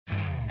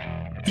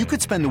You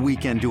could spend the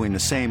weekend doing the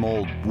same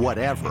old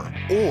whatever,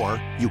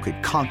 or you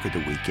could conquer the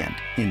weekend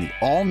in the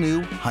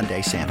all-new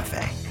Hyundai Santa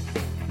Fe.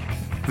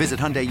 Visit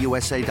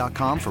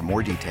HyundaiUSA.com for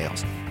more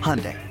details.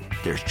 Hyundai,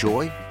 there's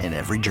joy in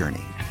every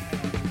journey.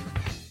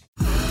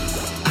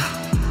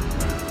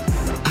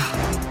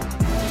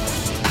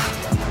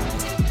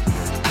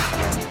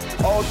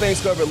 All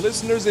things covered,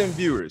 listeners and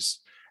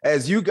viewers.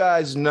 As you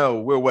guys know,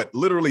 we're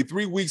literally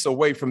 3 weeks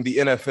away from the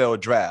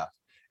NFL draft.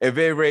 A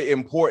very, very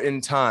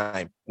important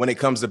time when it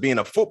comes to being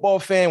a football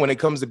fan, when it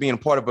comes to being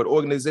part of an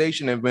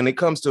organization, and when it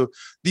comes to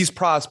these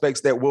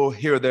prospects that will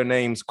hear their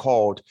names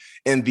called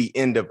in the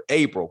end of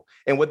April.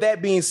 And with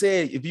that being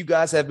said, if you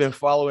guys have been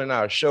following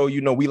our show, you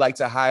know we like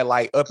to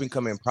highlight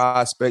up-and-coming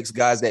prospects,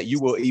 guys that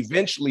you will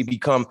eventually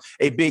become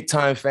a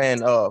big-time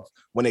fan of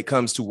when it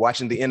comes to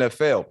watching the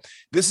NFL.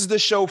 This is the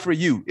show for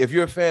you. If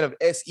you're a fan of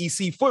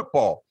SEC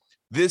football,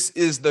 this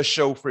is the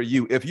show for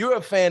you. If you're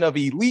a fan of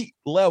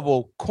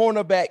elite-level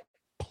cornerback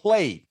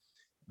play,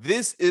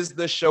 this is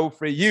the show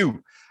for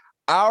you.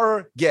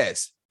 Our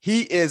guest,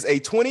 he is a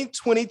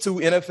 2022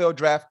 NFL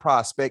draft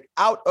prospect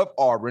out of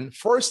Auburn,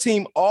 first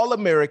team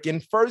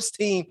All-American, first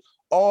team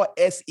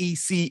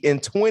All-SEC in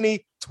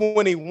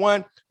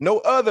 2021. No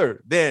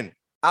other than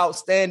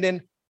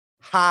outstanding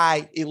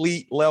high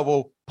elite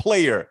level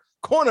player.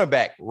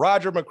 Cornerback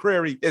Roger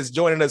McCreary is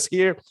joining us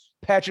here.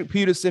 Patrick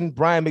Peterson,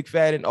 Brian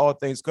McFadden, all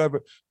things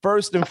covered.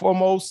 First and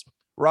foremost,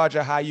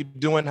 Roger, how you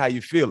doing? How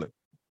you feeling?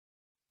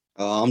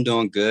 I'm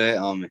doing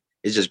good.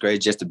 It's just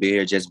great just to be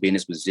here, just be in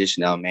this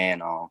position now,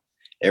 man.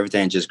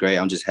 Everything's just great.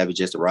 I'm just happy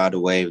just to ride the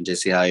wave and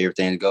just see how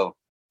everything go.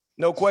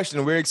 No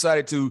question. We're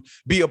excited to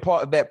be a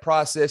part of that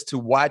process, to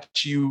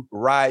watch you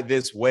ride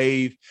this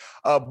wave.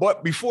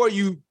 But before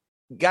you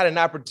got an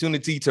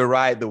opportunity to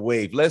ride the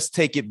wave, let's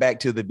take it back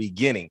to the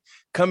beginning.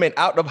 Coming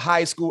out of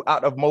high school,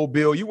 out of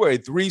Mobile, you were a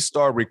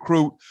 3-star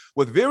recruit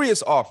with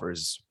various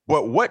offers.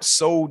 But what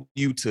sold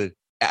you to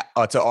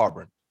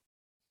Auburn?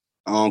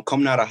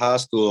 Coming out of high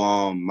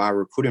school, my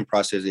recruiting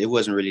process, it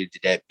wasn't really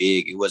that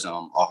big. It wasn't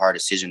a hard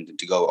decision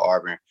to go to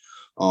Auburn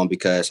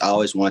because I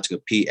always wanted to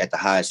compete at the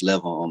highest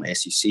level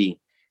SEC.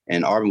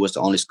 And Auburn was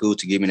the only school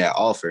to give me that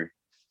offer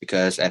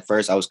because at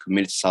first I was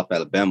committed to South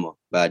Alabama,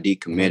 but I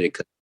decommitted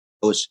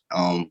because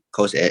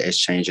coach has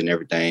changed and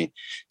everything.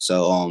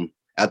 So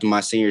after my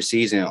senior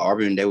season,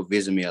 Auburn, they would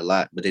visit me a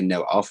lot, but they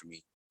never offered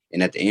me.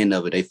 And at the end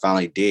of it, they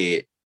finally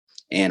did.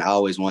 And I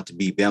always wanted to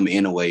beat Bama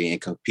anyway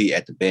and compete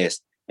at the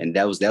best. And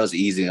that was the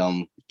easy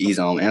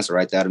answer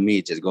right there to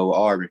me. Just go with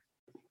Auburn,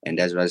 and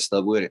that's why I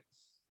stuck with it.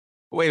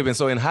 Wait a minute.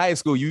 So in high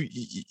school,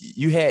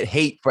 you had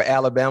hate for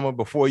Alabama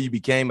before you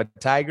became a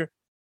Tiger?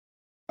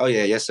 Oh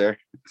yeah, yes sir.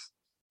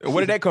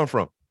 Where did that come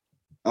from?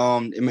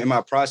 In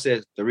my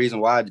process, the reason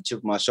why I had to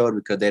chip on my shoulder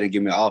because they didn't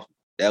give me an offer.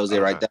 That was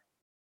it right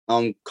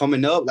there.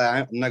 Coming up, like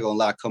I'm not gonna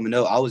lie, coming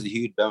up, I was a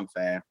huge Bama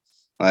fan.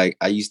 Like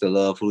I used to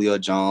love Julio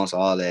Jones,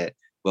 all that,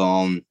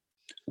 but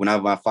when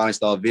I finally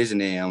started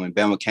visiting and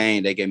Bama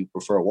came, they gave me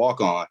preferred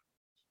walk-on.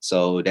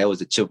 So that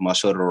was a chip on my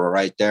shoulder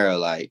right there.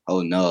 Like,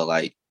 oh no,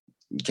 like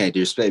you can't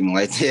disrespect me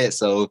like that.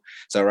 So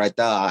right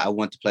there, I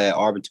wanted to play at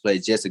Auburn to play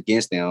just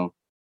against them.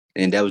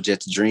 And that was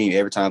just a dream.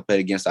 Every time I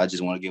played against them, I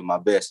just want to give my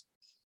best.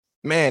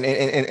 Man,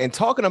 and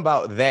talking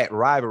about that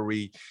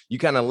rivalry, you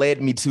kind of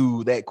led me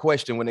to that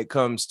question when it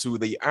comes to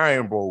the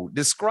Iron Bowl.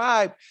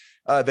 Describe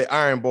the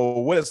Iron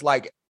Bowl, what it's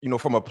like,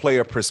 from a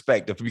player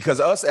perspective, because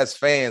us as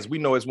fans, we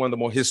know it's one of the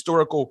more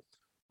historical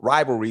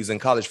rivalries in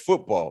college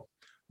football.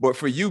 But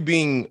for you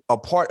being a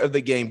part of the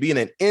game, being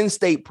an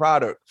in-state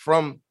product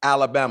from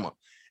Alabama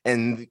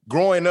and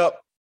growing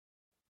up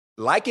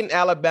liking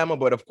Alabama,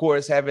 but of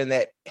course having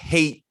that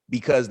hate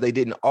because they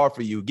didn't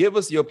offer you, give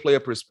us your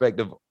player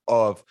perspective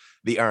of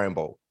the Iron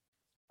Bowl.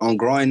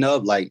 Growing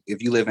up, like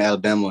if you live in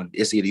Alabama,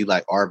 it's either you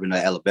like Auburn or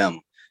Alabama.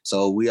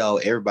 So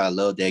everybody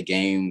loved that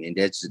game, and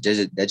that's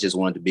just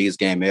one of the biggest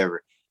game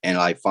ever. And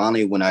like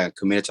finally, when I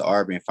committed to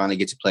Auburn and finally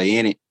get to play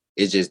in it,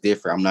 it's just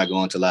different. I'm not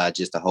going to lie,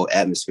 just the whole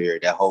atmosphere,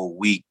 that whole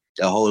week,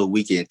 the whole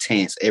week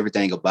intense,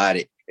 everything about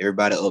it.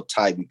 Everybody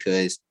uptight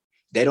because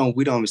we don't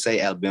even say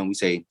Alabama, we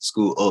say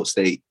school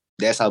upstate.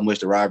 That's how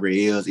much the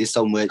rivalry is. It's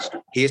so much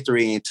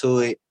history into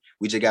it.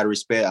 We just got to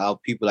respect our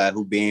people like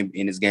who been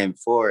in this game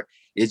before.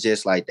 It's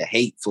just like the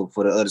hate for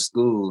the other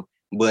school.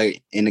 But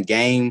in the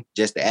game,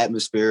 just the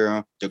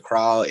atmosphere, the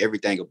crowd,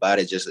 everything about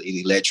it, just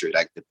electric.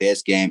 Like the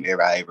best game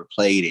I ever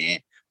played in.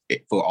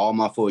 For all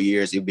my 4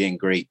 years, it's been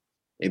great.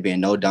 It been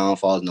no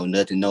downfalls, no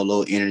nothing, no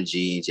low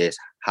energy, just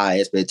high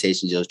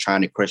expectations, just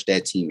trying to crush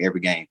that team every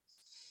game.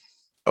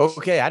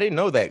 Okay, I didn't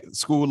know that.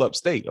 School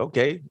upstate.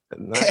 Okay,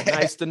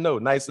 nice to know.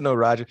 Nice to know,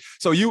 Roger.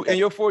 So you, in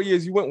your 4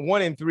 years, you went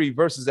 1-3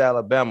 versus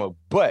Alabama,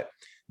 but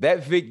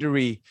that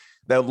victory,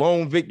 that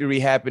lone victory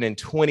happened in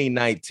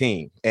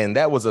 2019, and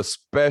that was a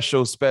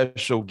special,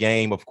 special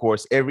game. Of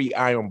course, every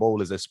Iron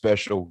Bowl is a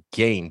special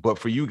game, but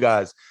for you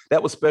guys,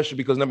 that was special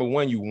because number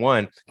one, you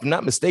won. If I'm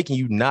not mistaken,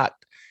 you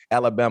knocked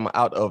Alabama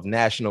out of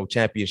national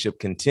championship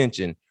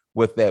contention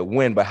with that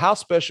win. But how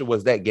special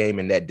was that game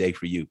and that day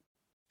for you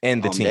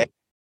and the team?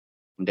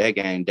 That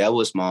game, that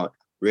was my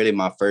really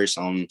my first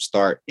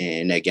start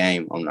in that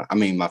game.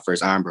 My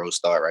first Iron Bros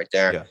start right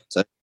there. Yeah.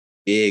 So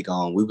big.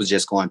 We was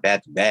just going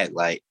back to back.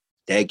 Like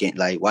that game,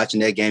 like watching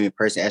that game in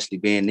person, actually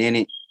being in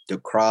it, the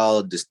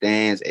crowd, the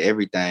stands,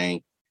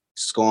 everything,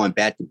 just going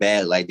back to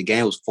back. Like the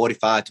game was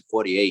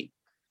 45-48.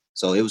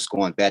 So it was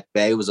going back to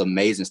back. It was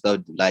amazing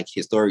stuff, like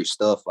historic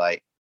stuff.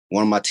 Like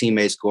one of my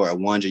teammates scored a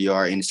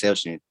 100-yard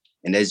interception.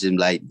 And that's just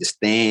like the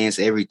stands,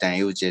 everything.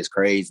 It was just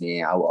crazy.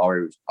 And I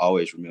will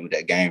always remember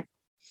that game.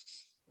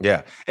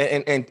 Yeah.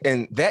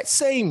 And that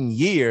same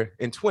year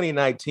in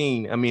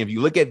 2019, I mean, if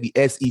you look at the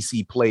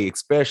SEC play,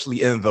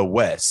 especially in the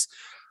West,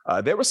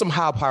 there were some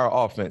high-power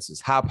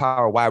offenses,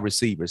 high-power wide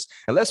receivers.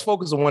 And let's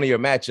focus on one of your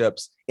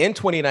matchups in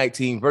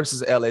 2019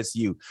 versus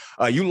LSU.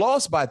 You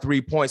lost by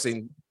 3 points.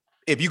 And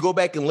if you go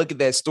back and look at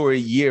that story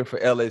year for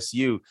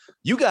LSU,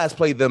 you guys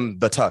played them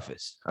the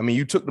toughest. I mean,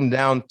 you took them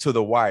down to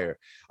the wire,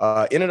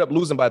 ended up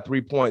losing by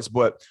 3 points,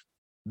 but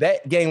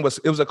that game was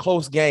a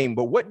close game.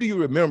 But what do you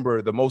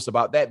remember the most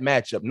about that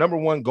matchup? Number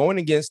one, going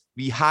against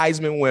the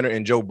Heisman winner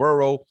in Joe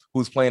Burrow,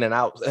 who's playing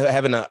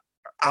having an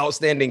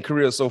outstanding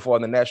career so far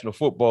in the National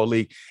Football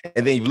League.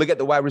 And then you look at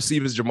the wide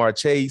receivers, Jamar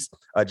Chase,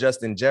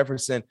 Justin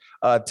Jefferson.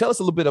 Tell us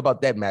a little bit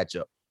about that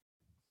matchup.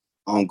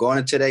 Going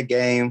into that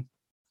game,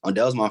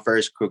 that was my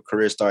first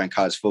career start in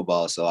college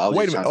football. So I was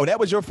Wait a minute. That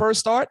was your first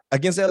start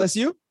against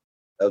LSU?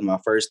 That was my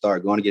first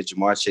start, going against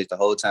Jamar Chase the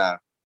whole time.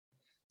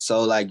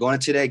 So, like, going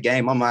into that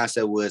game, my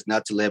mindset was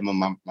not to let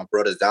my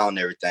brothers down and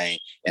everything.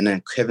 And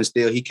then Kevin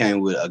Steele, he came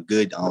with a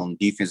good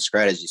defensive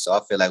strategy. So I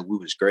feel like we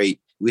was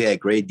great. We had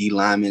great D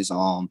linemen,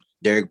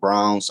 Derek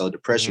Brown. So the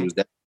pressure was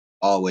there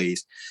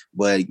always.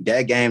 But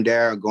that game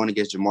there, going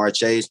against Jamar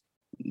Chase,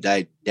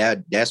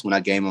 that's when I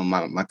gave him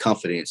my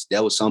confidence.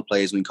 That was some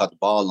plays when he caught the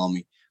ball on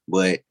me.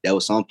 But there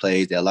was some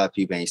plays that a lot of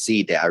people ain't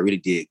see that I really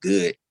did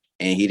good.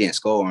 And he didn't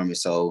score on me.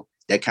 So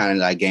that kind of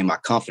like gave my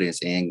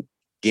confidence. And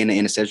getting the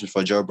interception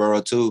for Joe Burrow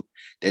too.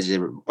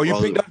 You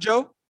picked up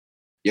Joe?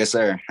 Yes,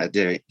 sir. I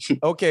did.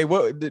 Okay.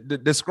 Well,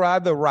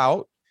 describe the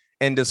route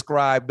and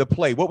describe the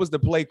play. What was the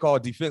play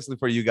called defensively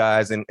for you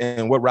guys,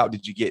 and what route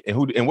did you get,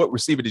 and what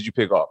receiver did you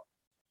pick off?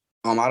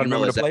 I don't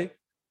know the play.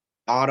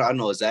 I don't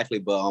know exactly,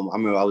 but I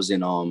remember I was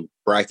in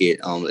bracket.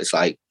 It's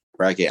like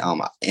bracket.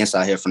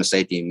 Inside here from the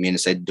safety, me and the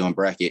safety doing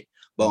bracket.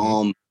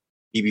 But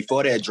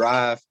before that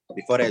drive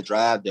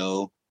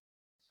though.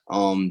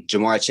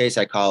 Jamar Chase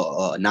had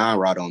called a 9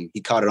 route on me.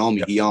 He caught it on me.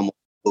 Yep. He almost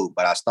moved,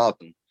 but I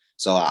stopped him.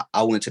 So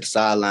I went to the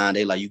sideline.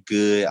 They like, you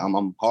good?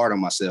 I'm hard on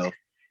myself.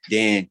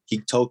 Then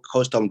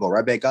coach told him go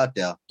right back out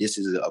there. This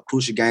is a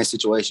crucial game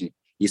situation.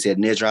 He said,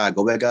 next drive,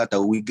 go back out there.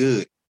 We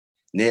good.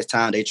 Next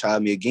time they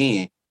tried me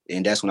again,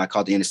 and that's when I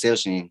caught the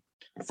interception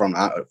from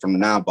the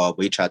 9 ball,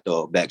 but he tried to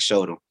throw it back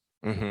shoulder.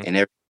 And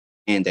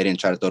they didn't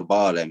try to throw the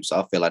ball at him. So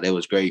I feel like that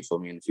was great for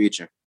me in the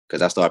future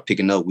because I started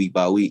picking up week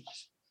by week.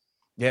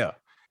 Yeah.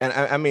 And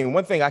I mean,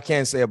 one thing I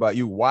can say about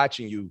you,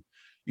 watching you,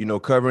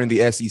 covering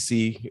the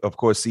SEC, of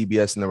course,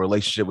 CBS and the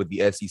relationship with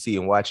the SEC,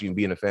 and watching you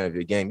being a fan of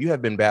your game, you have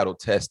been battle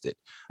tested.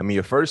 I mean,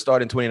 your first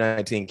start in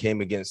 2019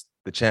 came against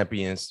the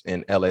champions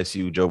in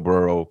LSU, Joe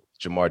Burrow,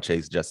 Jamar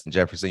Chase, Justin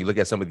Jefferson. You look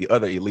at some of the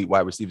other elite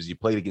wide receivers you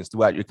played against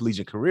throughout your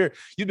collegiate career,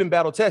 you've been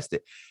battle tested.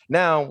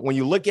 Now, when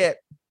you look at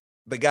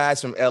the guys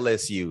from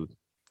LSU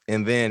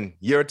and then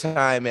your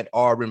time at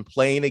Auburn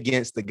playing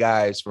against the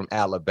guys from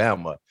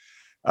Alabama,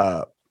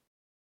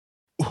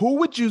 who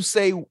would you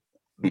say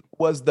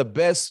was the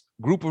best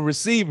group of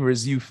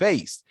receivers you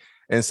faced?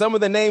 And some of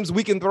the names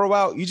we can throw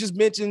out, you just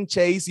mentioned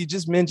Chase, you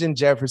just mentioned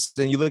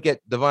Jefferson, you look at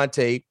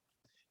Devontae,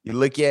 you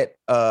look at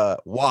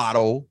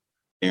Waddle,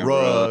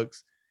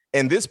 Ruggs.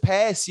 And this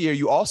past year,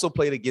 you also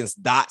played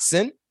against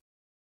Dotson,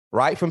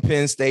 right, from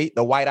Penn State,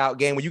 the whiteout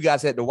game when you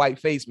guys had the white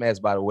face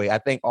mask, by the way. I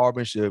think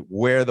Auburn should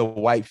wear the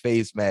white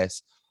face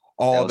mask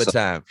all the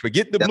time.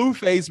 Forget the blue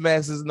face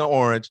masks and the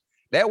orange.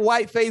 That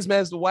white face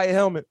mask, the white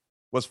helmet,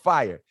 was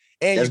fire.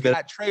 And you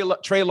got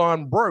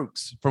Treylon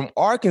Burks from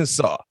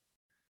Arkansas.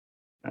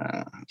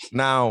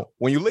 Now,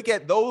 when you look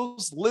at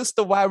those list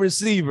of wide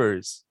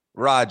receivers,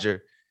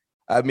 Roger,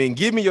 I mean,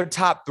 give me your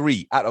top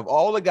 3 out of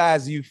all the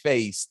guys you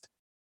faced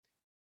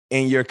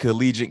in your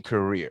collegiate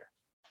career.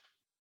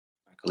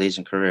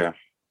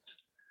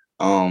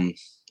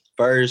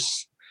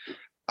 First,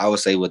 I would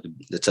say what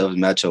the toughest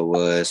matchup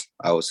was.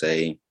 I would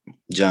say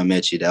John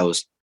Mechie. That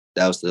was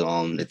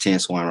the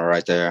tense one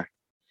right there.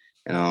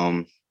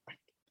 And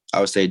I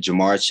would say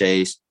Jamar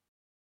Chase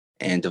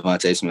and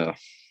Devontae Smith.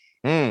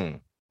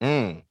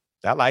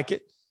 I like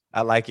it.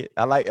 I like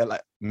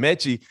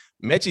Mechie.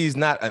 Mechie is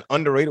not an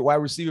underrated wide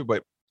receiver,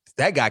 but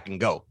that guy can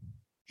go.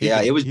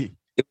 That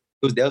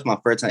was my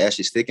first time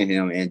actually sticking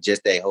him, and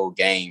just that whole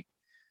game.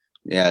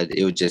 Yeah,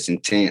 it was just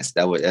intense.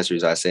 That's the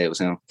reason I said it was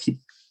him.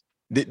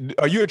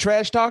 Are you a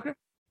trash talker?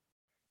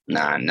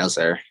 Nah, no,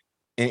 sir.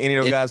 And any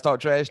of those guys talk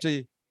trash to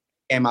you?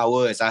 And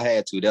I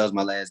had to. That was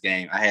my last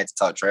game. I had to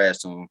talk trash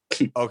to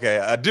him. Okay,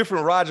 a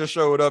different Roger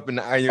showed up in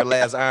your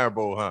last Iron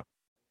Bowl, huh?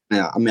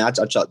 Yeah, I mean, I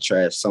talk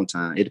trash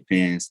sometimes. It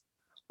depends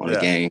on the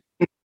game.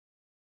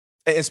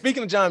 And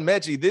speaking of John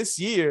Mechie, this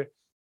year,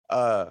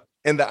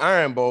 in the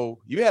Iron Bowl,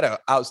 you had an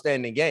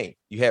outstanding game.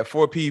 You had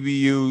 4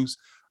 PBUs,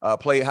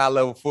 played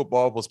high-level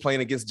football, was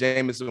playing against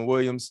Jameson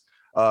Williams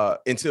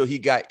until he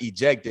got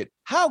ejected.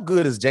 How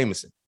good is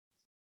Jameson?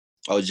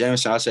 Oh,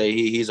 Jameson, I say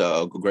he's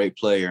a great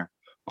player.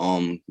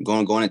 Going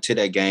into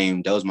that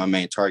game, that was my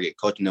main target.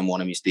 Coaching them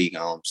wanted me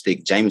to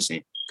stick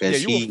Jameson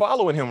because you were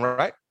following him,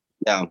 right?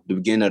 Yeah, the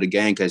beginning of the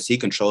game because he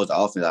controls the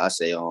offense. I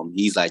say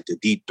he's like the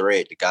deep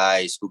threat, the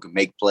guys who can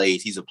make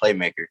plays. He's a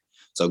playmaker.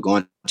 So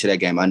going to that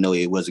game, I know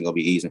it wasn't gonna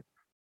be easy.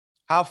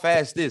 How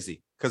fast is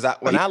he? Because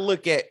when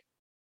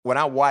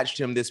I watched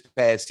him this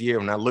past year,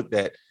 when I looked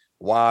at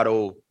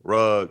Waddle,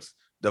 Ruggs,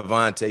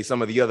 Devontae,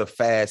 some of the other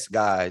fast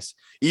guys,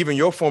 even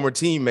your former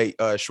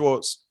teammate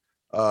Schwartz,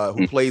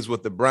 who plays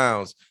with the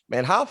Browns,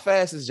 man, how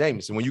fast is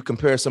Jameson when you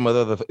compare some of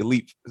the other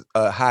elite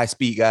high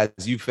speed guys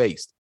you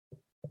faced?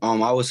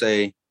 I would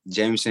say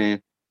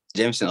Jameson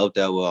up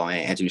there with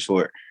Anthony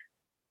Schwartz.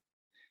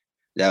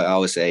 That I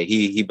would say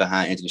he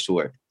behind Anthony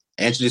Schwartz.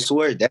 Anthony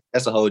Schwartz,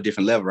 that's a whole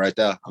different level right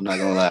there. I'm not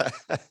gonna lie.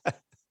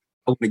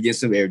 I'm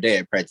against him every day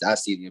at practice. I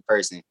see him in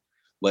person.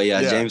 But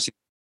yeah.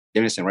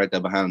 Jameson right there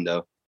behind him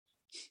though.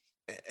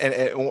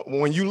 And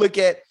when you look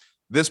at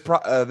this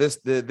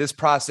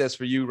process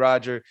for you,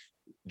 Roger,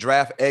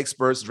 draft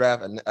experts,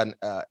 draft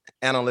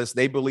analysts,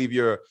 they believe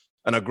you're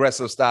an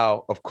aggressive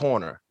style of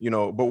corner,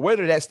 but where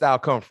did that style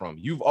come from?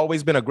 You've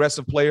always been an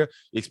aggressive player,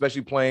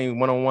 especially playing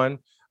one-on-one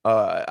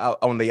out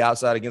on the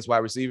outside against wide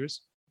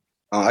receivers.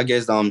 I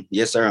guess,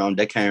 yes, sir.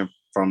 That came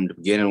from the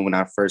beginning when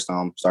I first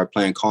started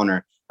playing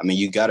corner. I mean,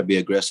 you got to be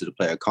aggressive to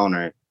play a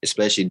corner,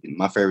 especially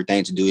my favorite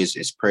thing to do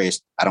is press.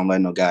 I don't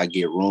let no guy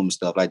get room and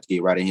stuff, like to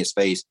get right in his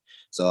face.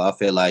 So I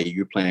feel like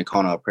you're playing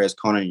corner or press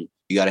corner, you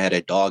got to have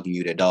that dog in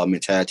you, that dog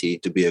mentality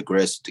to be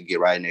aggressive, to get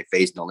right in their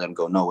face, don't let them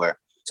go nowhere.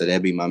 So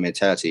that'd be my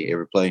mentality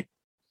every play.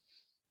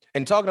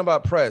 And talking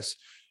about press,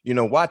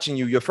 watching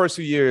you, your first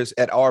 2 years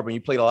at Auburn,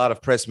 you played a lot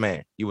of press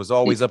man. You was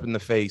always up in the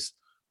face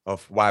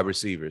of wide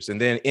receivers.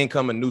 And then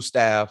incoming new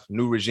staff,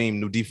 new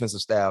regime, new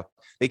defensive staff,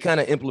 they kind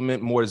of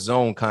implement more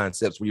zone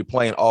concepts where you're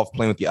playing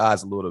with your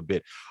eyes a little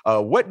bit.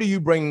 What do you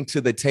bring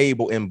to the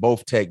table in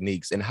both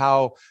techniques, and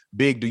how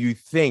big do you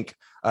think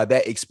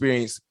that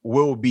experience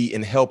will be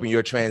in helping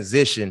your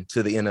transition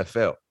to the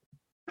NFL?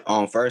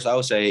 First, I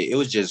would say it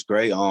was just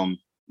great.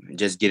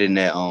 Just getting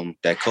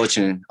that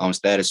coaching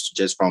status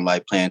just from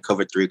like playing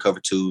cover 3,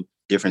 cover 2,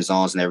 different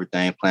zones and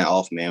everything, playing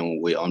off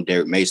man with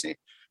Derek Mason.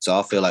 So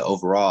I feel like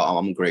overall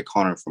I'm a great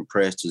corner from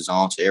press to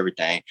zone to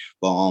everything.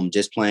 But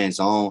just playing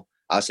zone,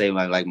 I say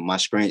like my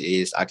strength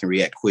is I can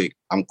react quick.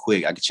 I'm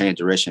quick. I can change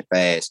direction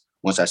fast.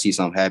 Once I see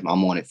something happen,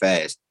 I'm on it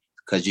fast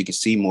because you can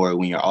see more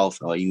when you're off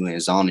or you in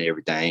zone and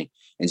everything.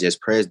 And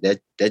just press,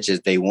 that's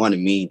just day one of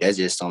me. That's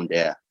just something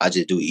that I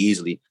just do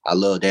easily. I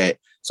love that.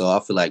 So I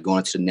feel like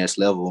going to the next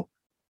level,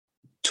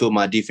 2 of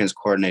my defense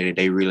coordinator,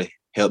 they really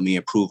helped me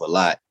improve a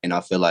lot. And I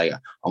feel like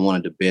I'm one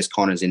of the best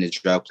corners in this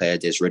draft class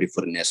that's ready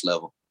for the next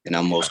level. And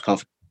I'm most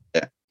confident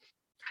with that.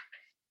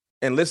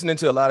 And listening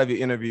to a lot of your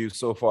interviews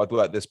so far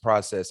throughout this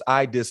process,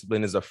 eye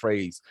discipline is a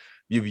phrase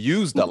you've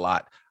used a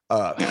lot.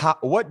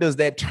 What does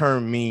that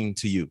term mean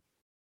to you?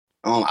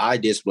 Eye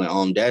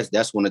discipline.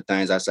 That's one of the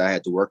things I said I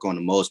had to work on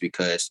the most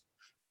because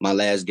my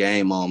last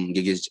game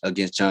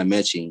against John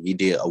Mechie, he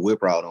did a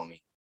whip route on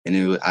me.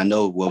 And I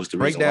know what was the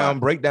reason why.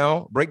 Break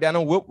down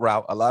a whip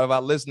route. A lot of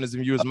our listeners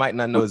and viewers might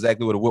not know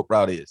exactly what a whip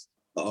route is.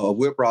 A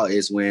whip route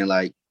is when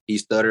like he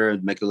stutter,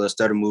 make a little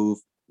stutter move,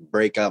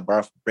 break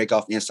off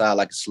inside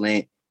like a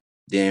slant,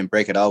 then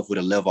break it off with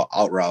a level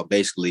out route,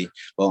 basically.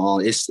 But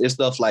it's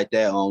stuff like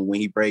that. When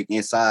he break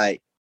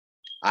inside,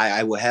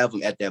 I will have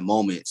him at that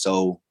moment.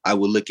 So I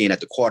will look in at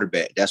the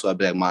quarterback. That's why I'd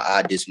be like, my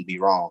eye didn't be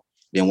wrong.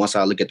 Then once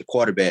I look at the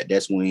quarterback,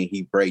 that's when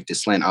he break the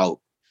slant out.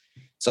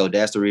 So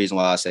that's the reason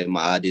why I say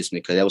my eye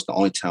discipline, because that was the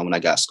only time when I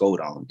got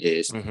scolded on.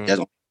 That's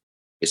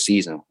this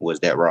season was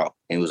that route.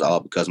 And it was all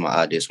because of my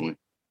eye discipline.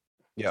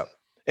 Yeah.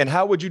 And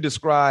how would you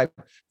describe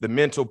the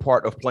mental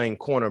part of playing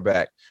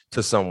cornerback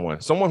to someone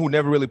who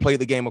never really played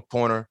the game of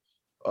corner,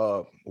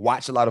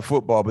 watch a lot of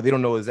football, but they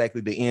don't know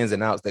exactly the ins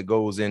and outs that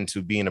goes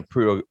into being a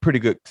pretty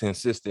good,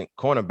 consistent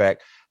cornerback?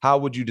 How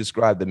would you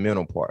describe the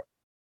mental part?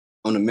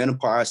 On the mental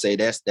part, I say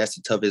that's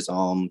the toughest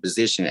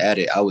position at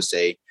it, I would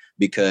say,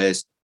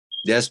 because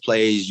there's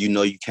plays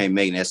you can't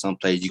make, and there's some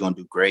plays you're gonna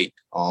do great.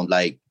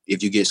 Like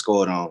if you get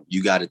scored on,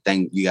 you gotta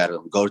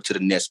go to the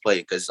next play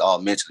because it's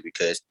all mentally,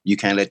 because you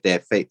can't let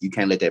that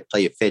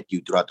play affect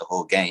you throughout the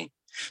whole game.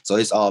 So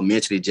it's all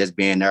mentally, just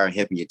being there and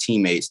helping your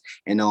teammates.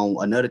 And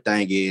another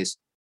thing is,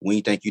 when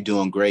you think you're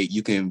doing great,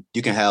 you can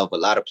have a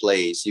lot of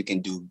plays. You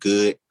can do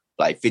good,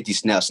 like 50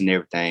 snaps and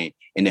everything.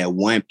 And that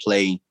one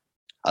play,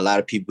 a lot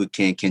of people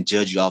can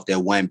judge you off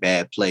that one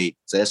bad play.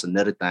 So that's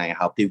another thing,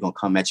 how people gonna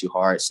come at you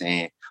hard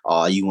saying,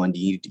 "Oh, you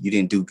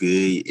didn't do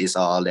good. It's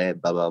all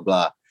that blah blah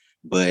blah."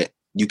 But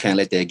you can't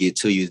let that get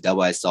to you. That's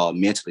why it's all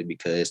mentally,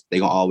 because they're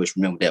gonna always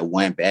remember that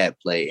one bad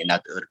play and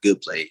not the other good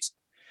plays.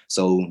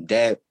 So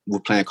that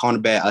with playing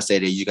cornerback, I say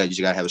that you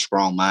gotta have a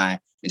strong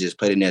mind and just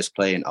play the next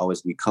play and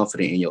always be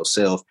confident in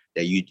yourself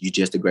that you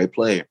just a great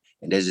player.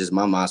 And that's just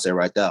my mindset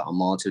right there.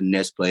 I'm on to the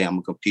next play. I'm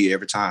gonna compete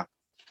every time.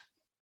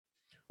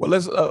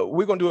 Well,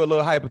 we're going to do a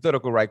little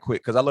hypothetical right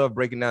quick because I love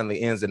breaking down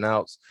the ins and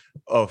outs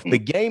of the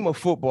game of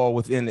football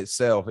within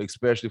itself,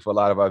 especially for a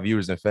lot of our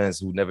viewers and fans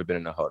who've never been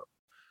in a huddle.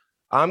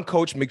 I'm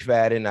Coach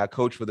McFadden. I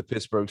coach for the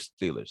Pittsburgh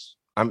Steelers.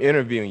 I'm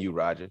interviewing you,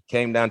 Roger.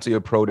 Came down to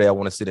your pro day. I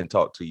want to sit and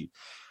talk to you.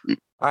 All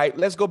right,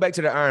 let's go back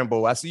to the Iron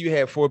Bowl. I see you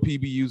had 4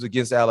 PBUs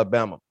against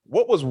Alabama.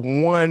 What was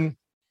one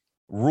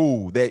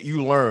rule that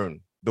you learned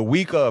the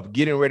week of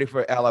getting ready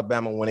for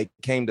Alabama when it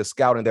came to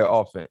scouting their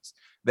offense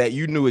that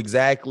you knew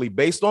exactly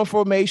based on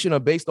formation or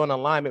based on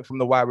alignment from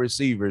the wide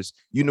receivers,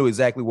 you knew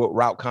exactly what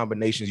route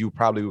combinations you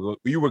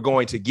were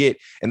going to get,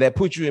 and that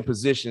put you in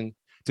position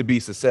to be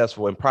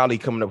successful and probably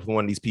coming up with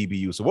one of these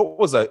PBUs. So what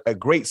was a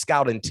great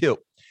scouting tip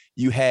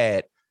you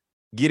had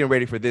getting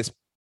ready for this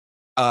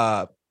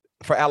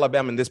for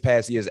Alabama in this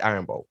past year's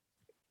Iron Bowl?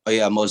 Oh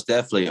yeah, most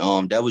definitely.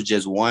 That was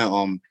just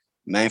one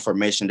main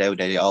formation that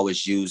they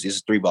always use. It's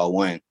a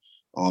 3-by-1.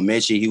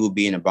 Mechie, he would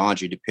be in the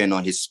boundary depending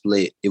on his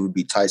split. It would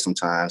be tight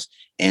sometimes.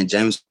 And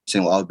Jameson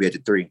will always be at the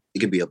 3. It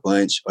could be a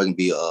bunch or it can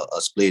be a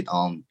split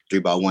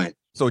 3-by-1.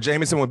 So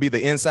Jameson would be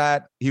the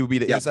inside. He would be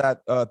the inside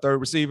third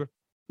receiver.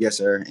 Yes,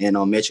 sir. And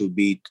Mechie would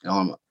be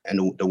and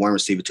the one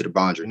receiver to the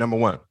boundary. Number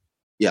 1.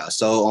 Yeah.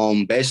 So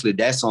basically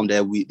that's something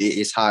that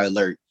it's high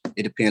alert.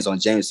 It depends on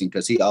Jameson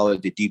because he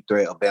always the deep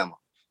threat of Bama.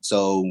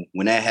 So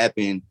when that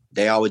happened,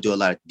 they always do a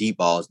lot of deep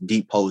balls,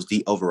 deep posts,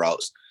 deep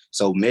overalls.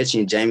 So Mechie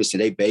and Jameson,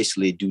 they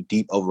basically do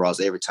deep overalls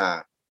every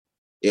time.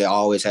 It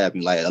always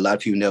happens. Like a lot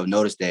of people never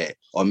notice that.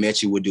 Or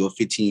Mechie would do a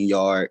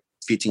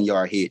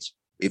 15-yard hitch.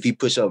 If he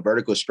push up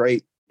vertical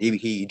straight,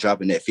 he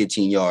dropping that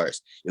 15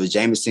 yards. If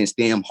Jameson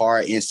stem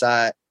hard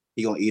inside,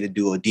 he gonna either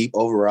do a deep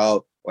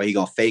overall or he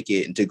gonna fake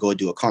it and to go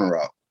do a corner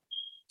route.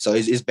 So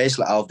it's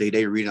basically off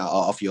they reading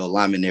off your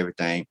alignment and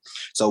everything.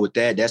 So with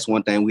that, that's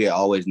one thing we had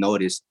always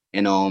noticed.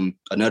 And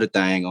another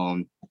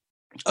thing,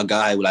 a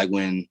guy like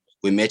when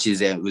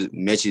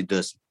Mechie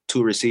does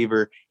 2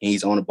 receiver and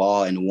he's on the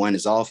ball and the 1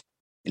 is off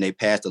and they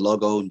pass the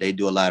logo, they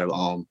do a lot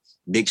of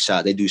big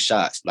shots. They do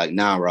shots like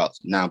 9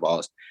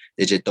 balls.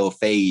 They just throw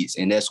fades.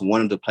 And that's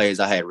one of the plays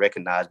I had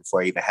recognized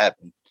before it even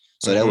happened.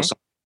 So that was something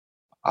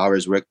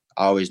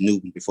I always knew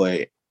before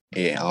it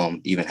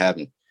even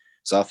happened.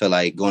 So I feel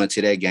like going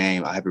into that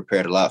game, I had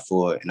prepared a lot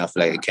for it and I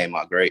feel like it came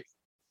out great.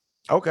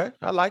 Okay.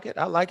 I like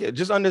it.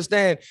 Just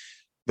understand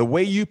the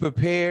way you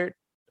prepared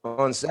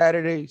on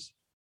Saturdays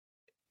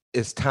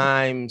is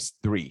times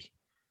 3.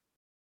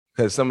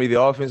 Because some of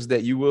the offense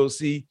that you will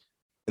see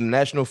in the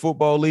National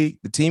Football League,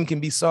 the team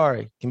can be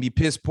sorry, can be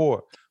piss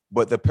poor,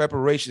 but the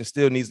preparation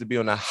still needs to be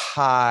on a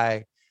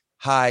high,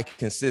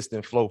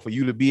 consistent flow for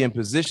you to be in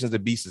positions to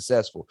be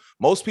successful.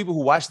 Most people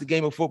who watch the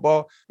game of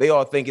football, they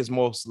all think it's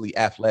mostly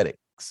athletics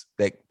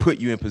that put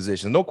you in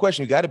position. No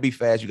question, you got to be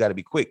fast, you got to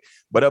be quick.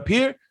 But up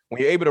here,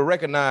 when you're able to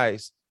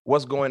recognize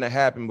what's going to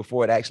happen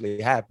before it actually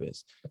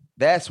happens,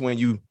 that's when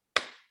you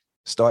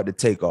start to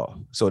take off.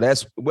 So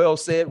that's well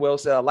said.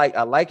 I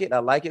like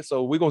it.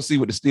 So we're going to see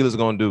what the Steelers are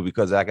going to do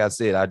because, like I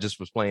said, I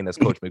just was playing as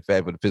Coach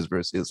McFadden for the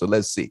Pittsburgh Steelers. So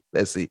let's see.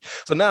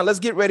 So now let's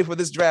get ready for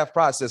this draft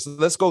process.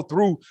 Let's go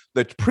through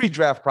the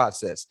pre-draft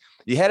process.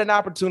 You had an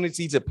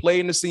opportunity to play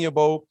in the Senior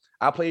Bowl.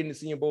 I played in the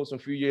Senior Bowl some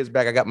few years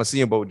back. I got my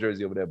Senior Bowl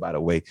jersey over there, by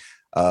the way.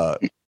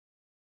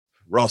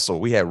 Russell.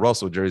 We had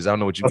Russell jerseys. I don't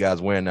know what you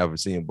guys wearing now for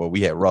Senior Bowl.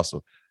 We had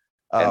Russell.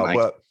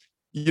 But,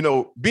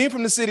 being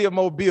from the city of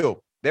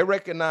Mobile, they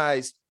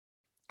recognized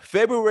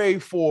February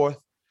 4th,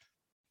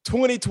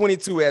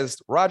 2022 as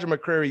Roger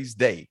McCreary's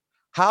day.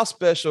 How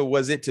special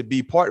was it to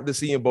be part of the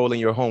Senior Bowl in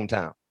your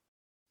hometown?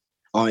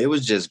 It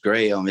was just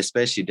great,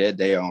 especially that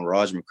day on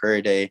Roger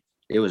McCreary Day.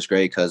 It was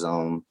great because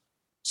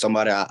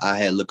somebody I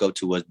had looked up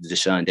to was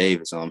Deshaun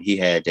Davis. He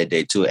had that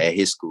day too at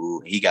his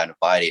school. He got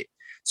invited.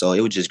 So it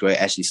was just great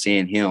actually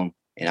seeing him.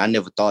 And I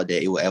never thought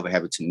that it would ever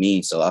happen to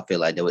me. So I feel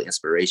like that was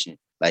inspiration.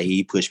 Like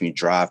he pushed me to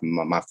drive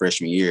my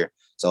freshman year.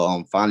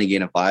 So finally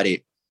getting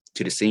invited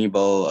to the Senior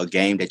Bowl, a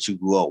game that you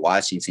grew up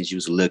watching since you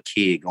was a little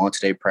kid, going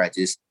to their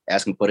practice,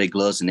 asking for their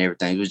gloves and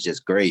everything. It was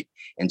just great.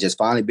 And just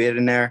finally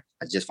being there,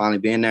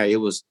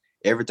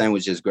 everything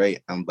was just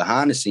great.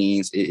 Behind the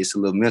scenes, it's a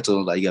little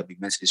mental. Like you got to be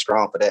mentally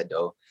strong for that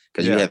though,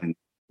 because you have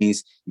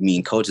meetings, you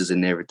mean coaches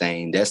and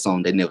everything. That's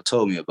something they never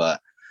told me about.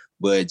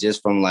 But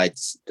just from like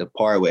the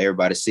part where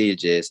everybody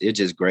sees it's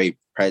just great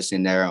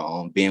practicing there,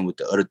 being with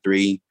the other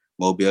 3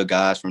 Mobile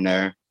guys from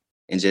there.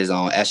 And just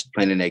actually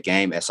playing in that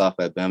game at South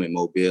Alabama in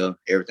Mobile,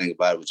 everything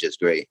about it was just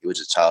great. It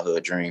was a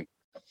childhood dream.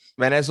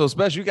 Man, that's so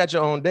special. You got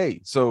your own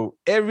day. So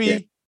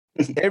every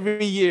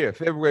year,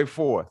 February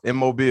 4th in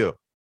Mobile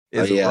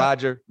is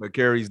Roger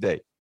McCreary's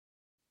day.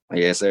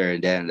 Yes, sir.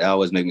 That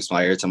always make me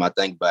smile every time I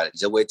think about it.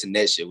 Just wait till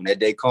next year. When that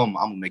day comes,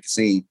 I'm going to make a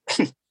scene.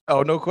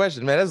 Oh, no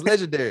question, man. That's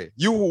legendary.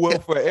 You will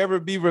forever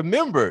be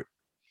remembered.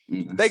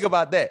 Think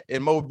about that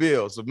in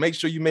Mobile. So make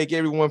sure you make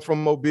everyone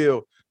from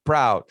Mobile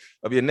proud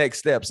of your next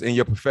steps in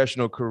your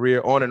professional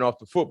career on and off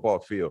the football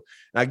field.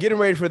 Now, getting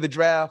ready for the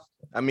draft,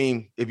 I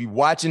mean, if you're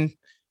watching,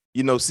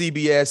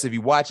 CBS, if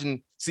you're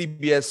watching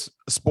CBS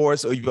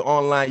Sports or you're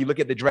online, you look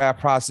at the draft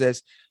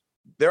process,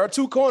 there are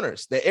two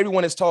corners that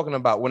everyone is talking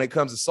about when it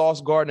comes to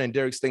Sauce Gardner and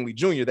Derek Stingley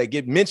Jr. They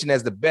get mentioned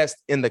as the best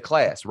in the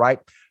class, right?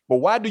 But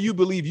why do you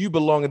believe you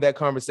belong in that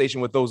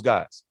conversation with those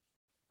guys?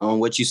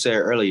 What you said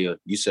earlier,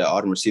 you said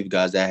all the receiver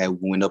guys that I had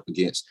went up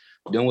against.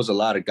 There was a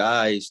lot of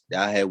guys that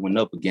I had went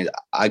up against.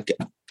 I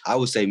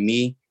would say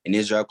me in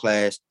this draft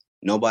class,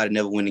 nobody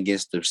never went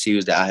against the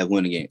receivers that I had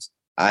went against.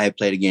 I had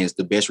played against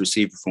the best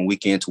receiver from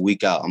week in to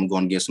week out. I'm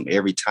going against them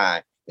every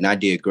time, and I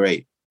did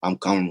great. I'm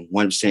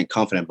 100%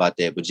 confident about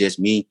that. But just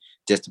me,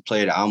 just the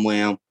player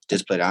that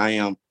just the player that I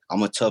am,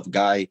 I'm a tough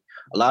guy.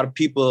 A lot of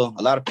people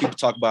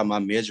talk about my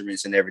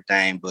measurements and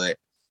everything, but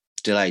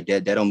still like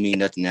that don't mean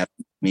nothing to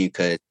me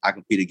because I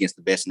compete against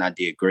the best and I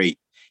did great.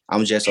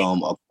 I'm just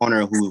a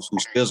corner who's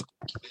physical,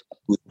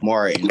 who's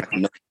smart, and I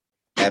can know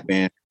what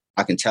happen.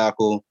 I can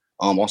tackle.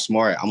 I'm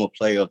smart. I'm a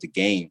player of the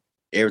game.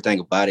 Everything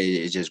about it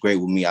is just great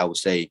with me, I would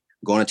say.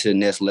 Going to the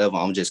next level,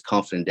 I'm just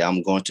confident that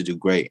I'm going to do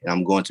great and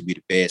I'm going to be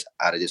the best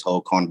out of this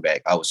whole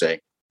cornerback, I would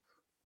say.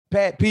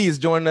 Pat P is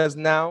joining us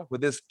now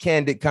with this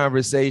candid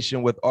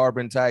conversation with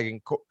Auburn Tiger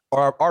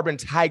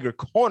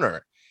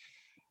corner,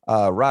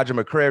 Roger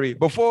McCreary.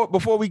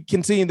 Before we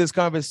continue this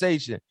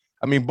conversation,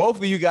 I mean, both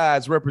of you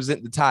guys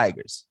represent the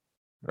Tigers,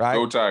 right?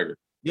 Go Tiger.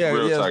 Yeah,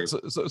 real yeah. Tiger.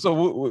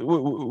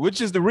 So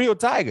which is the real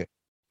Tiger?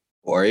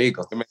 War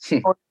Eagle.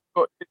 They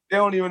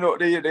don't even know.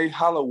 They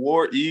holler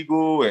War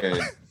Eagle and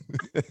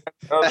Good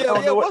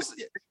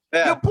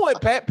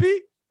point, Pat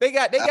P. They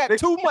got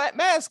two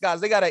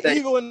mascots. They got an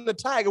eagle and the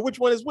tiger. Which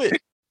one is which?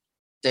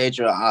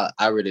 I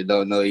really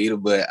don't know either,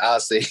 but I'll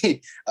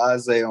say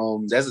that's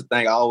the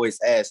thing I always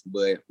ask,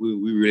 but we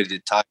really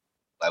did talk.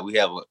 Like we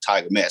have a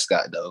tiger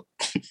mascot though.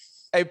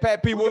 Hey,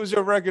 Pat P, what was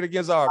your record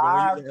against Auburn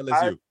when you was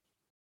at LSU?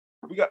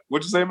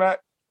 What'd you say, Matt?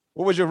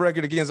 What was your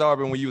record against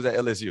Auburn when you was at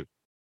LSU?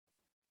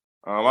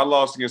 I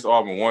lost against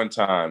Auburn one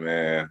time,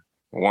 man.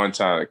 One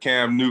time.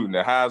 Cam Newton,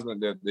 the Heisman,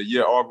 the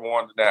year Auburn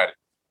won the Natty.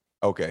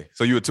 Okay,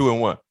 so you were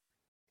 2-1.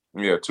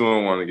 Yeah,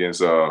 2-1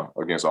 against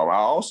Auburn.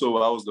 I was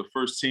the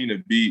first team to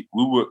beat.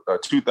 We were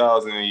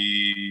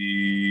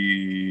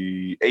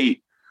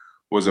 2008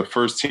 was the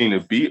first team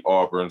to beat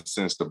Auburn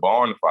since the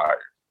barn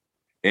fire,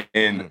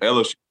 and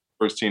LSU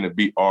first team to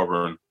beat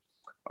Auburn.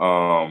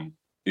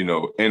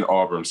 In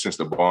Auburn since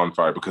the barn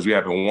fire because we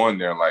haven't won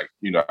there I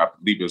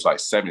believe it was like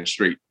 7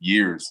 straight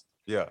years.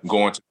 Yeah,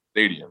 going to the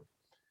stadium,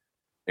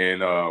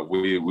 and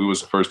we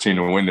was the first team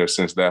to win there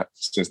since that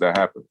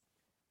happened.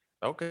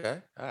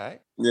 Okay, all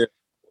right. Yeah.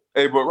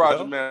 Hey, but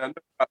Roger, man,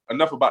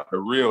 enough about the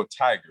real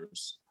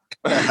Tigers.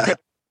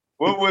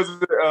 What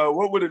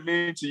would it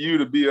mean to you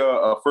to be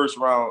a first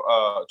round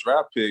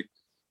draft pick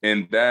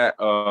in that?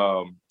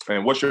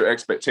 And what's your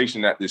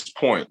expectation at this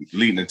point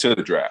leading into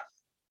the draft?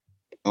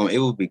 It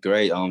would be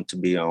great to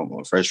be a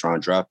first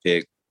round draft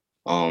pick.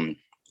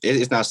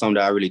 It's not something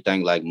that I really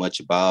think like much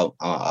about.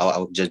 I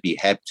would just be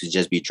happy to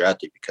just be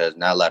drafted because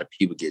not a lot of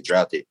people get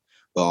drafted.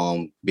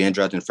 But being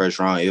drafted in the first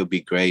round, it would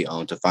be great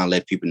to finally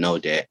let people know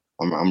that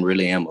I'm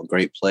really am a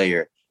great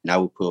player and I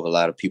would prove a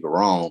lot of people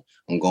wrong.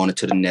 I'm going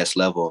into the next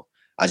level.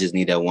 I just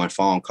need that one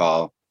phone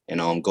call.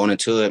 And going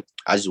into it,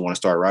 I just want to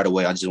start right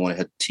away. I just want to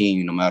hit the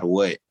team no matter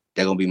what.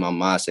 That's going to be my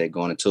mindset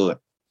going into it.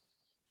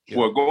 Yeah.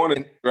 Well, going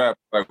into the draft,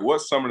 like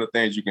what's some of the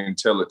things you can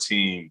tell a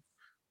team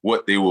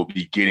what they will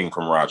be getting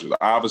from Roger?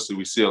 Obviously,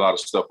 we see a lot of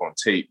stuff on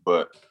tape,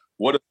 but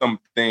what are some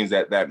things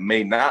that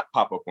may not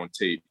pop up on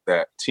tape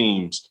that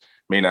teams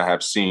may not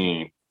have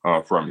seen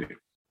from you?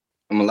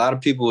 A lot of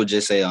people would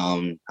just say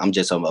I'm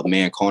just a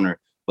man corner,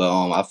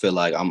 but I feel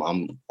like I'm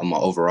an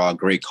overall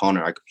great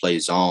corner. I could play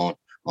zone.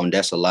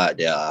 That's a lot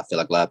that I feel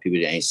like a lot of people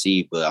that ain't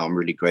see, but I'm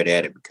really great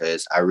at it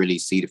because I really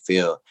see the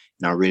field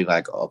and I'm really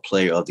like a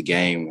player of the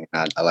game.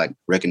 And I like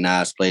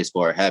recognize plays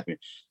before it happen.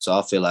 So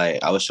I feel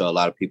like I would show a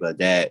lot of people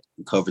that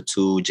cover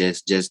two,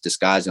 just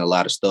disguising a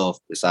lot of stuff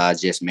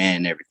besides just man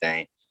and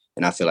everything.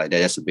 And I feel like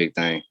that's a big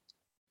thing.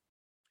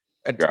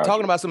 And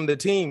talking about some of the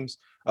teams,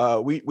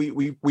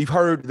 we've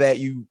heard that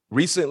you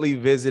recently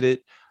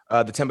visited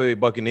the Tampa Bay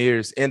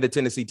Buccaneers and the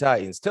Tennessee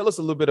Titans. Tell us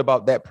a little bit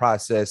about that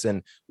process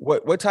and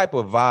what type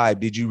of vibe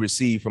did you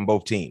receive from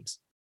both teams?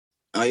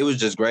 It was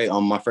just great.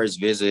 On my first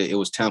visit, it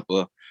was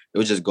Tampa. It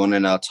was just going in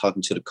and out,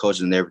 talking to the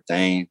coaches and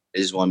everything.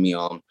 They just wanted me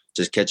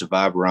just catch a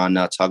vibe around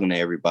now, talking to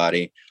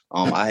everybody.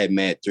 I had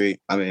met two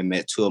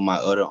of my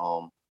other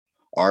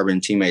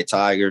Auburn teammate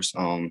Tigers,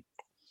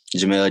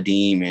 Jamel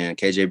Dean and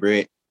KJ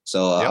Britt.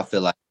 So I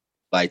feel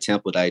like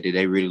Tampa,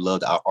 they really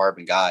loved our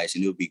Auburn guys,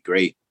 and it would be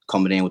great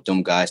coming in with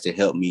them guys to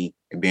help me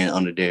and being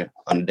under their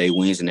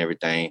wings and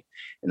everything.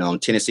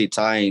 And Tennessee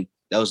Titans,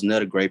 that was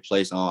another great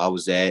place I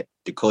was at.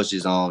 The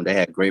coaches, they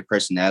had great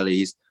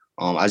personalities.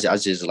 I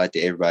just liked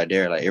everybody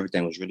there. Like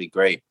everything was really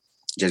great.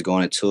 Just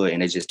going into it,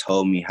 and they just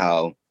told me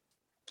how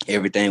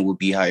everything would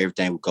be, how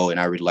everything would go, and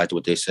I really liked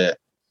what they said.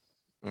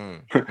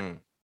 Mm-hmm.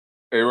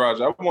 Hey,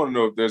 Roger, I want to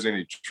know if there's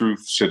any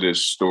truth to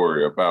this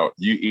story about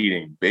you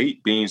eating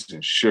baked beans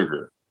and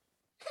sugar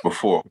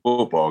before a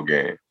football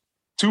game.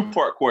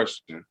 2-part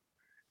question.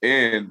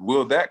 And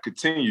will that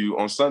continue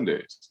on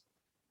Sundays?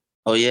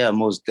 Oh yeah,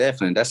 most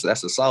definitely.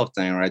 That's a soft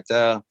thing right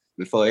there.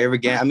 Before every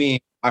game, I mean,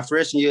 my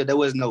freshman year there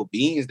was no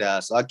beans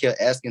there, so I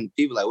kept asking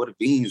people like, "What are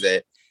beans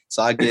at?"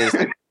 So I guess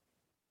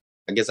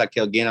I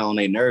kept getting on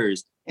their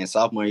nerves. And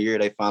sophomore year,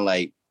 they found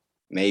like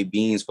made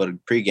beans for the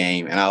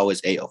pregame, and I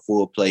always ate a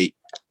full plate,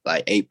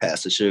 like 8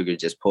 packs of sugar,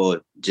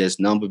 just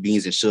number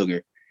beans and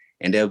sugar.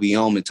 And they'll be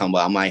on me talking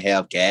about I might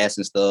have gas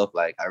and stuff.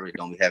 Like I really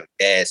don't be having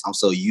gas. I'm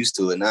so used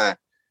to it now,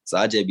 so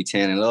I just be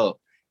tanning up.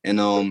 And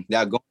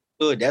y'all going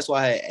to it. That's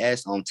why I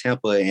asked on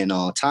Tampa and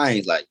on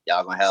Times, like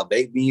y'all gonna have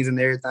baked beans and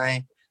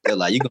everything. They're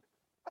like, you gonna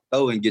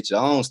go and get your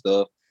own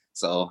stuff.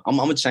 So I'm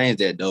gonna change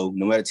that though.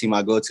 No matter team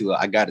I go to,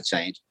 I gotta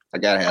change. I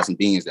gotta have some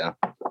beans down.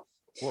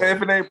 Well,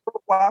 if it ain't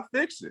broke, why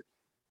fix it?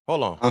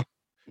 Hold on.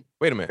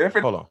 Wait a minute. If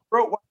it Hold on.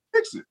 broke, why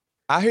fix it?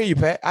 I hear you,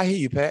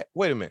 Pat.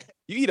 Wait a minute.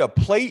 You eat a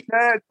plate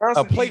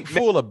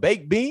full of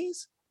baked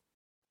beans?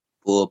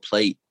 Full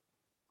plate.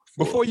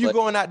 Before you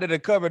going out there to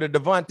cover the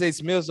Devontae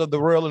Smiths of the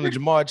world and the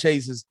Jamar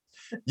Chases,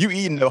 you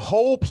eating the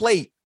whole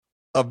plate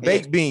of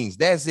baked beans.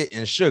 That's it,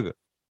 and sugar.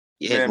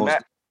 Yeah,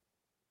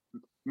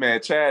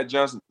 man, Chad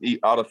Johnson eat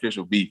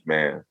artificial beef,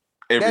 man.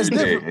 That's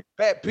day. different.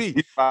 Pat P.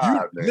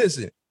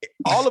 Listen,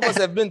 all of us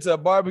have been to a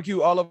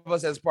barbecue. All of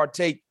us has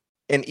partake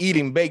in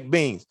eating baked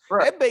beans.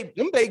 Right.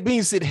 Them baked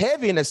beans sit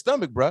heavy in the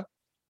stomach, bro.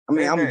 I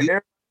mean, obviously,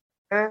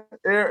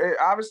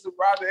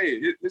 Roger,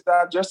 his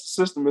digestive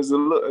system is a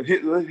little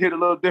hit a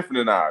little different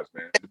than ours,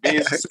 man. The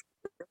beans is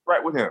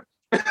right with him.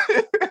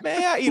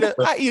 Man, I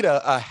eat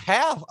a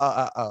half,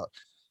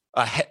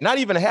 not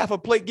even a half a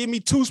plate. Give me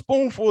 2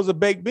 spoonfuls of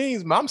baked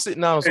beans, man. I'm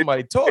sitting down on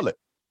somebody's toilet.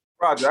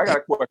 Roger, I got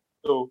a question.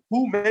 So,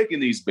 who making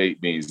these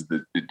baked beans?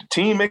 The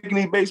team making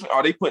these baked beans?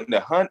 Are they putting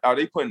Are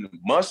they putting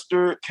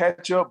mustard,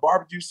 ketchup,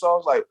 barbecue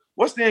sauce? Like,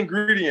 what's the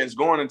ingredients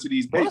going into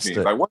these baked beans?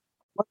 Like, what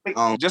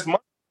just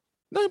mustard?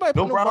 Nobody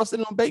put no mustard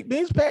on baked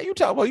beans, Pat. You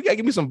talk about you gotta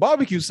give me some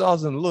barbecue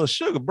sauce and a little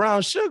sugar,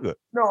 brown sugar.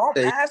 No,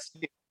 I'm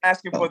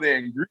asking for the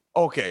ingredients.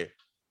 Okay.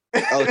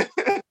 Tell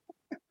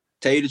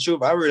you the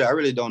truth, I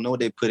really don't know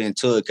what they put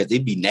into it because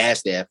it'd be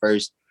nasty at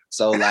first.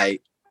 So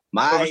like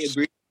my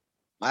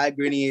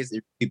ingredients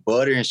is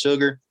butter and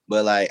sugar,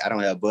 but like I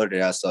don't have butter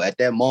there. So at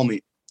that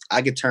moment,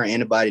 I could turn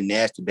anybody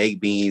nasty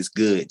baked beans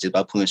good just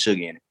by putting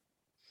sugar in it.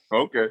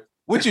 Okay.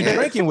 What you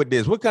drinking with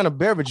this? What kind of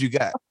beverage you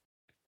got?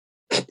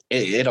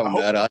 It don't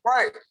matter.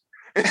 Right.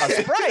 A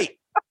Sprite.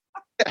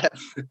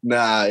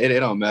 Nah, it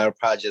don't matter.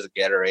 Probably just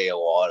Gatorade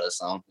or water or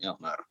something. It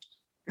don't matter.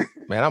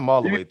 Man, I'm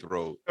all the way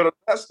through.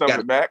 That's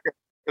something, man.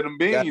 Them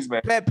beans,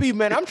 man. Pat P,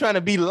 man, I'm trying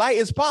to be light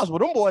as possible.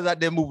 Them boys out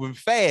there moving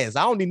fast.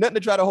 I don't need nothing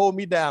to try to hold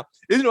me down.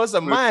 It's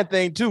a mind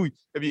thing too.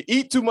 If you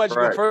eat too much,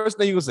 the first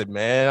thing you gonna say,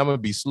 man, I'm gonna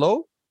be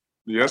slow.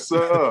 Yes,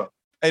 sir.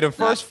 Hey, the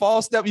first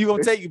false step you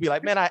gonna take, you be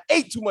like, man, I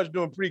ate too much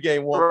during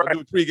pregame walk or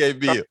doing pregame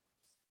meal.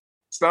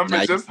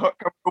 Stomach just come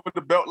over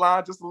the belt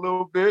line just a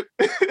little bit.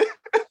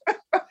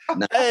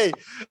 Hey,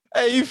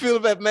 you feel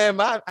that, man?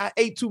 I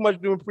ate too much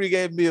during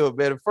pregame meal,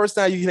 man. The first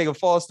time you take a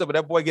false step, and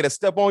that boy get a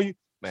step on you,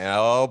 man.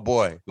 Oh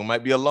boy, it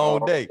might be a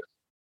long day.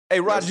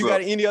 Hey, Roger, you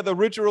got any other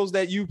rituals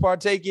that you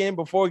partake in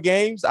before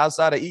games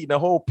outside of eating a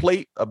whole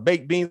plate of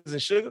baked beans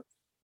and sugar?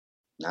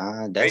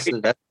 Nah, that's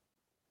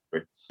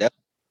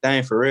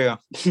thing for real.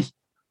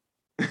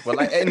 Well,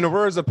 like in the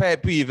words of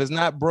Pat P, if it's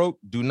not broke,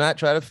 do not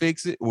try to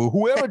fix it. Well,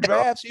 whoever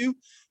drafts you,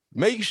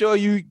 make sure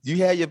you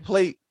have your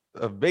plate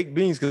of baked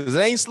beans because it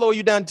ain't slow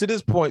you down to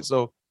this point.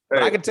 So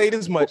but I can tell you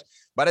this much: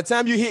 by the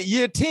time you hit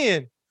year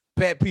 10,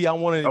 Pat P, I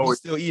wanted to be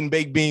still eating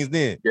baked beans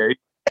then. He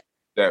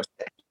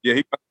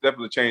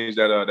definitely changed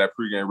that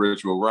pregame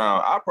ritual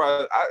around. I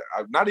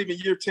not even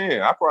year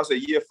 10. I probably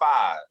say year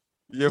 5.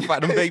 Year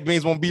 5, them baked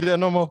beans won't be there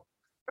no more.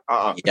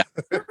 Yeah.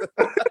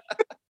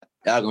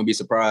 Y'all gonna be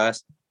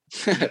surprised.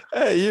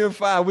 Hey, year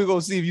 5, we're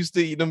gonna see if you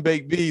still eat them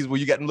baked beans where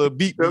you got them little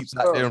beeps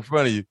out there in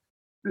front of you.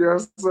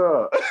 Yes,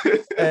 sir.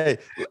 hey,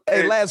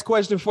 last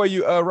question for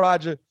you,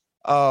 Roger.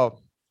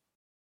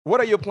 What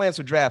are your plans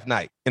for draft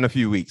night in a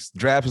few weeks?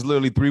 Draft is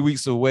literally 3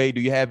 weeks away. Do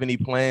you have any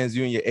plans,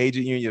 you and your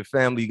agent, you and your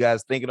family, you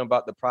guys thinking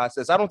about the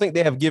process? I don't think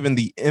they have given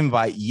the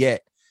invite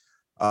yet,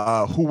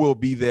 who will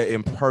be there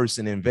in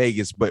person in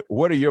Vegas, but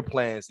what are your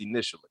plans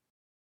initially?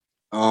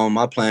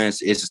 My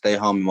plans is to stay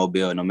home in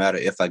Mobile no matter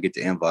if I get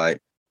the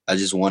invite. I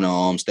just want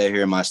to stay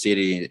here in my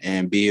city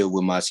and build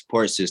with my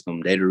support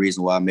system. They're the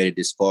reason why I made it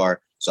this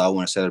far, so I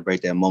want to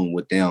celebrate that moment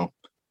with them.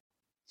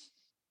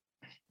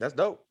 That's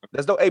dope.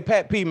 Hey,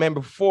 Pat P, man,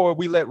 before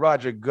we let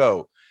Roger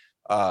go,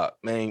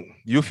 man,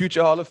 you're a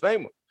future Hall of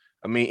Famer.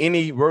 I mean,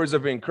 any words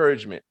of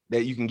encouragement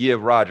that you can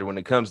give Roger when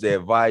it comes to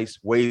advice,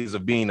 ways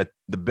of being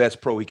the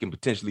best pro he can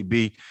potentially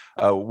be?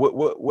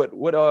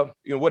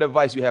 What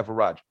advice you have for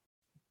Roger?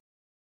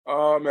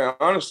 Man,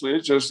 honestly,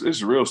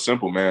 it's real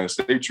simple, man.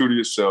 Stay true to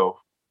yourself.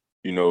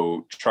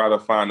 Try to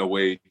find a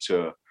way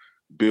to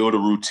build a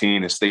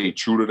routine and stay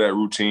true to that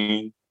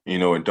routine,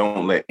 and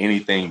don't let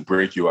anything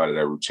break you out of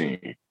that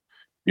routine.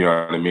 You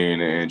know what I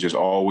mean? And just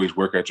always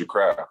work at your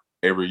craft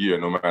every year,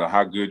 no matter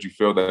how good you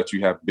feel that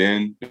you have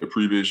been the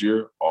previous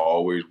year,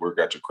 always work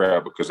at your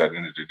craft because at the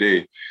end of the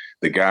day,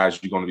 the guys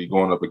you're going to be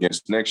going up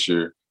against next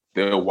year,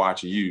 they're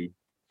watching you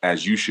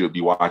as you should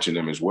be watching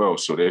them as well.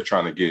 So they're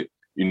trying to get,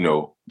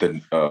 the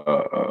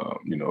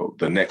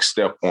next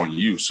step on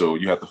you. So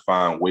you have to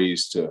find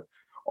ways to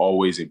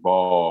always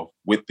evolve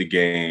with the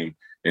game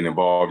and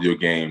evolve your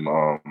game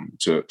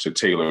to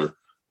tailor,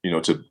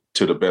 to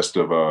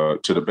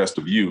the best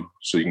of you,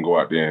 so you can go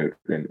out there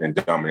and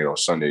dominate on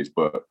Sundays.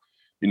 But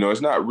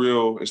it's not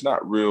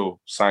real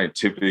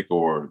scientific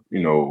or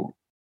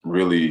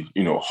really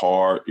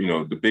hard.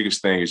 The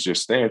biggest thing is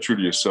just staying true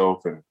to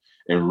yourself and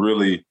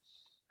really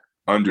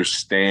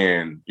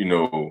understand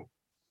the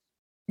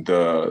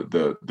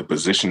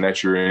position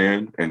that you're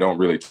in, and don't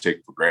really take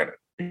it for granted.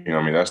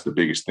 That's the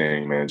biggest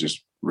thing, man.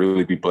 Just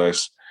really be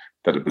blessed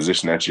that the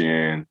position that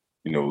you're in,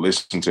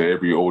 listen to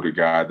every older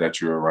guy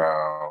that you're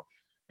around,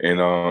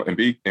 and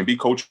be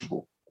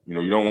coachable.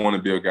 You don't want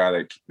to be a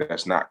guy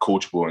that's not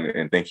coachable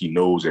and think he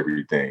knows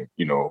everything,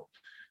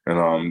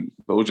 and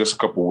those are just a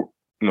couple,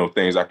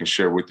 things I can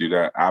share with you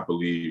that I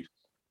believe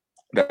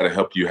that'll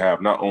help you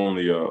have not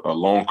only a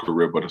long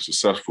career, but a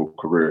successful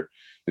career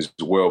as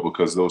well,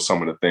 because those are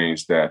some of the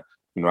things that,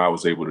 I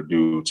was able to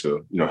do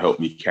to, help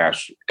me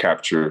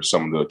capture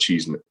some of the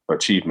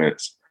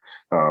achievements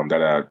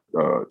that I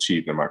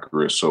achieved in my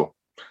career. So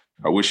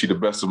I wish you the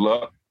best of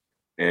luck,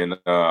 and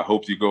I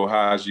hope you go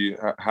high as you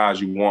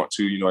want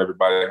to.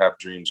 Everybody have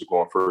dreams of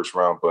going first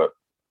round, but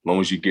as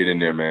long as you get in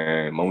there,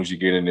 man, as long as you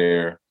get in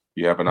there,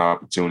 you have an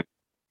opportunity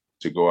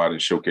to go out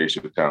and showcase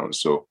your talent.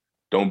 So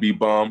don't be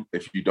bummed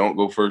if you don't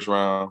go first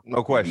round.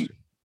 No question.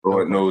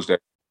 Lord knows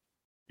that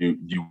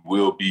you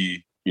will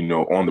be,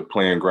 on the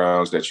playing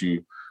grounds that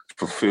you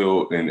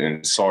fulfilled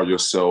and saw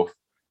yourself,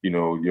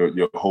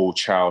 your whole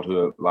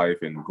childhood life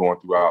and going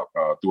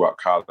throughout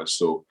college.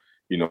 So,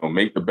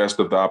 make the best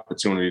of the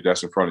opportunity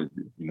that's in front of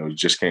you. You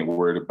just can't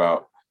worry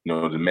about,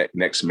 the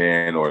next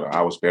man, or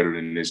I was better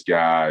than this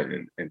guy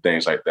and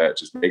things like that.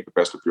 Just make the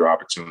best of your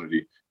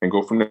opportunity and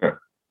go from there.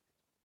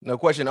 No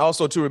question.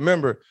 Also to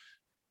remember,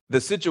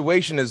 the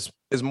situation is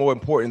more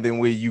important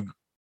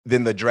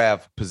than the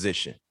draft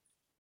position.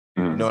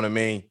 You know what I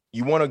mean?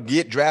 You want to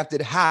get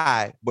drafted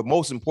high, but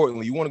most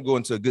importantly, you want to go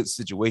into a good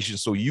situation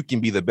so you can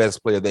be the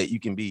best player that you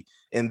can be.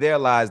 And there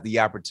lies the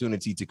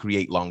opportunity to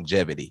create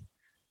longevity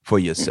for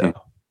yourself.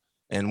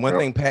 And one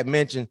thing Pat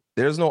mentioned,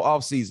 there's no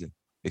off season,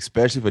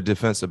 especially for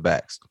defensive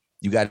backs.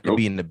 You got to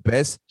be in the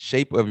best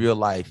shape of your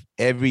life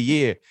every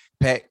year.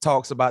 Pat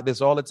talks about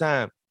this all the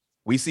time.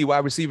 We see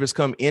wide receivers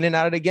come in and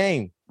out of the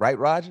game, right,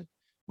 Roger?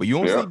 But you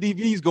don't see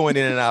DBs going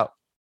in and out.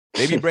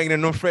 They be bringing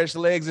in them fresh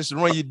legs just to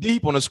run you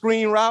deep on a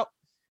screen route.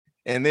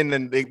 And then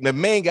the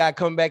main guy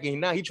come back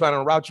and now he's trying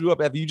to route you up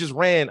after you just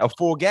ran a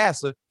full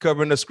gasser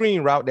covering the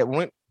screen route that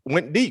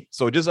went deep.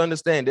 So just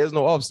understand there's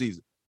no off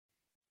season.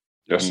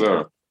 Yes,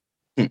 sir.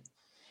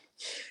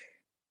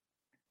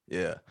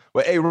 Yeah.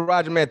 Well, hey,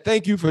 Roger, man,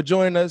 thank you for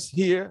joining us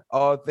here.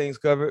 All Things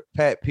Covered.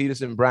 Pat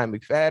Peterson, Brian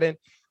McFadden.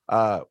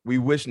 We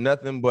wish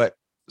nothing but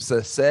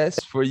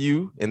success for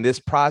you in this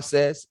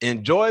process.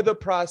 Enjoy the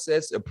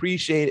process,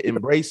 appreciate it,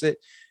 embrace it,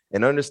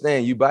 and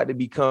understand you about to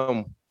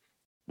become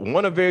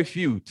one of very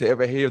few to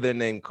ever hear their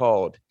name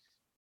called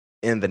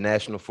in the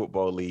National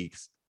Football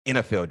League's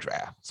NFL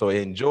draft. So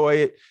enjoy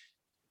it,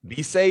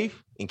 be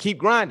safe, and keep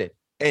grinding.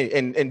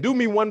 And do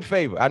me one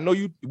favor. I know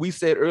we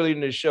said earlier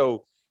in the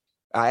show,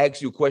 I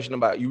asked you a question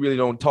about you really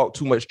don't talk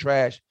too much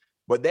trash,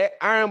 but that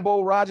Iron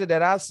Bowl Roger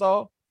that I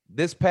saw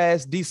this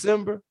past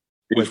November,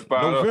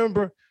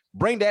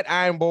 bring that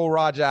Iron Bowl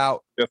Roger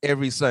out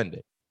every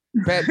Sunday.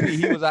 Pat P,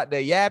 he was out there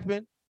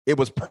yapping. It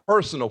was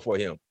personal for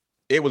him.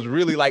 It was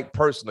really like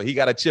personal. He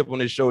got a chip on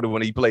his shoulder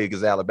when he played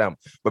against Alabama.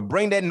 But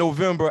bring that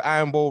November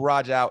Iron Bowl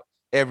Roger out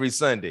every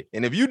Sunday.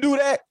 And if you do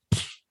that,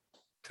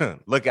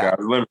 look out.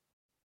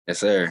 Yes,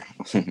 sir.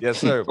 Yes,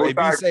 sir. Hey,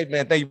 be safe,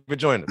 man. Thank you for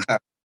joining us.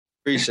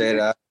 Appreciate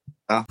it.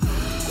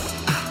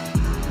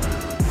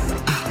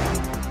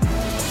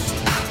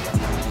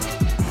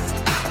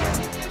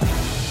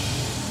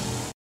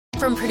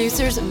 From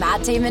producers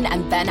Matt Damon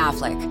and Ben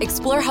Affleck,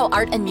 explore how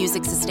art and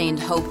music sustained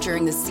hope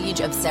during the siege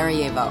of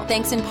Sarajevo,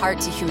 thanks in part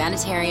to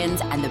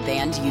humanitarians and the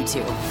band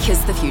U2. Kiss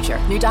the Future.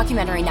 New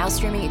documentary now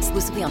streaming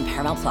exclusively on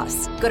Paramount+.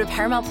 Go to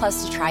Paramount+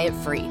 to try it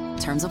free.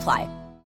 Terms apply.